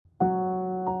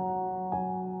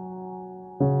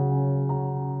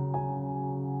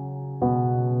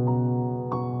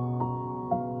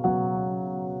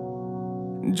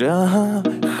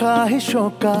जहाँ ख्वाहिशों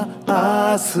का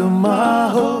आसमां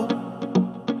हो,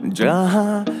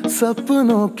 जहाँ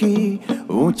सपनों की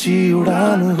ऊंची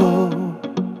उड़ान हो,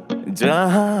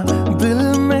 जहाँ दिल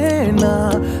में ना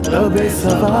रबे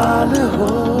सवाल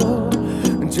हो,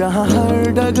 जहाँ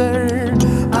हर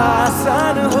डगर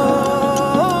आसान हो।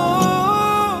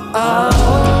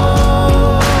 आओ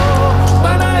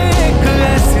बनाए एक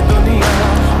ऐसी दुनिया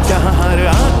जहाँ हर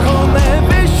आंखों में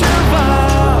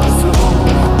विश्वास हो।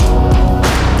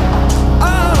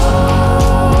 आओ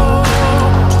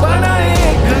बनाए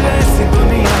एक ऐसी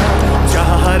दुनिया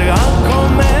जहाँ हर आंखों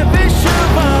में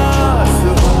विश्वास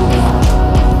हो।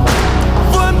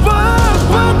 One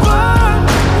word,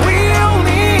 we all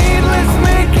need, let's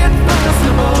make it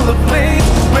possible, a place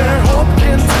where hope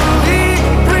can truly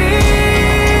breathe.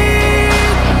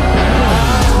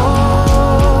 आओ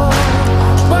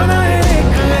बनाए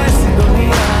एक ऐसी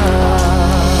दुनिया।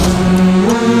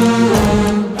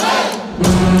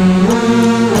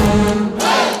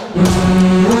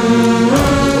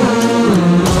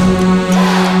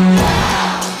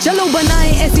 चलो बनाए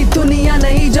ऐसी दुनिया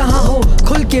नहीं जहाँ हो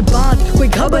खुल के बात, कोई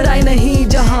घबराए नहीं,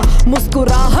 जहाँ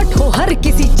मुस्कुराहट हो हर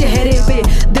किसी चेहरे पे,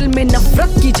 दिल में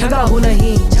नफरत की जगह हो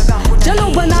नहीं। चलो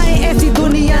बनाए ऐसी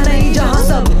दुनिया नहीं जहाँ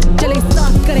सब चले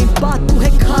साथ करें बात, तू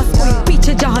है खास कोई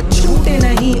पीछे जहाँ छूटे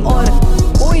नहीं और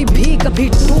कोई भी कभी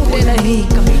टूटे नहीं।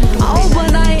 आओ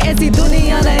बनाए ऐसी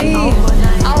दुनिया नहीं,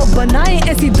 आओ बनाए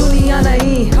ऐसी दुनिया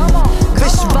नहीं।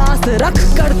 विश्वास रख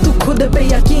कर तू खुद पे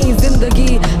यकीन,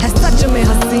 जिंदगी है सच में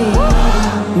हंसी।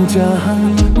 जहाँ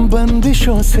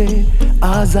बंदिशों से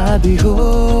आजादी हो,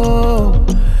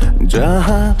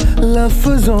 जहाँ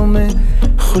लफ्जों में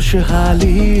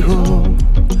खुशहाली हो,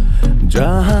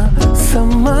 जहाँ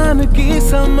सम्मान की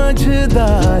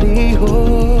समझदारी हो,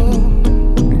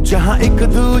 जहाँ एक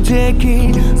दूजे की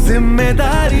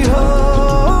जिम्मेदारी हो।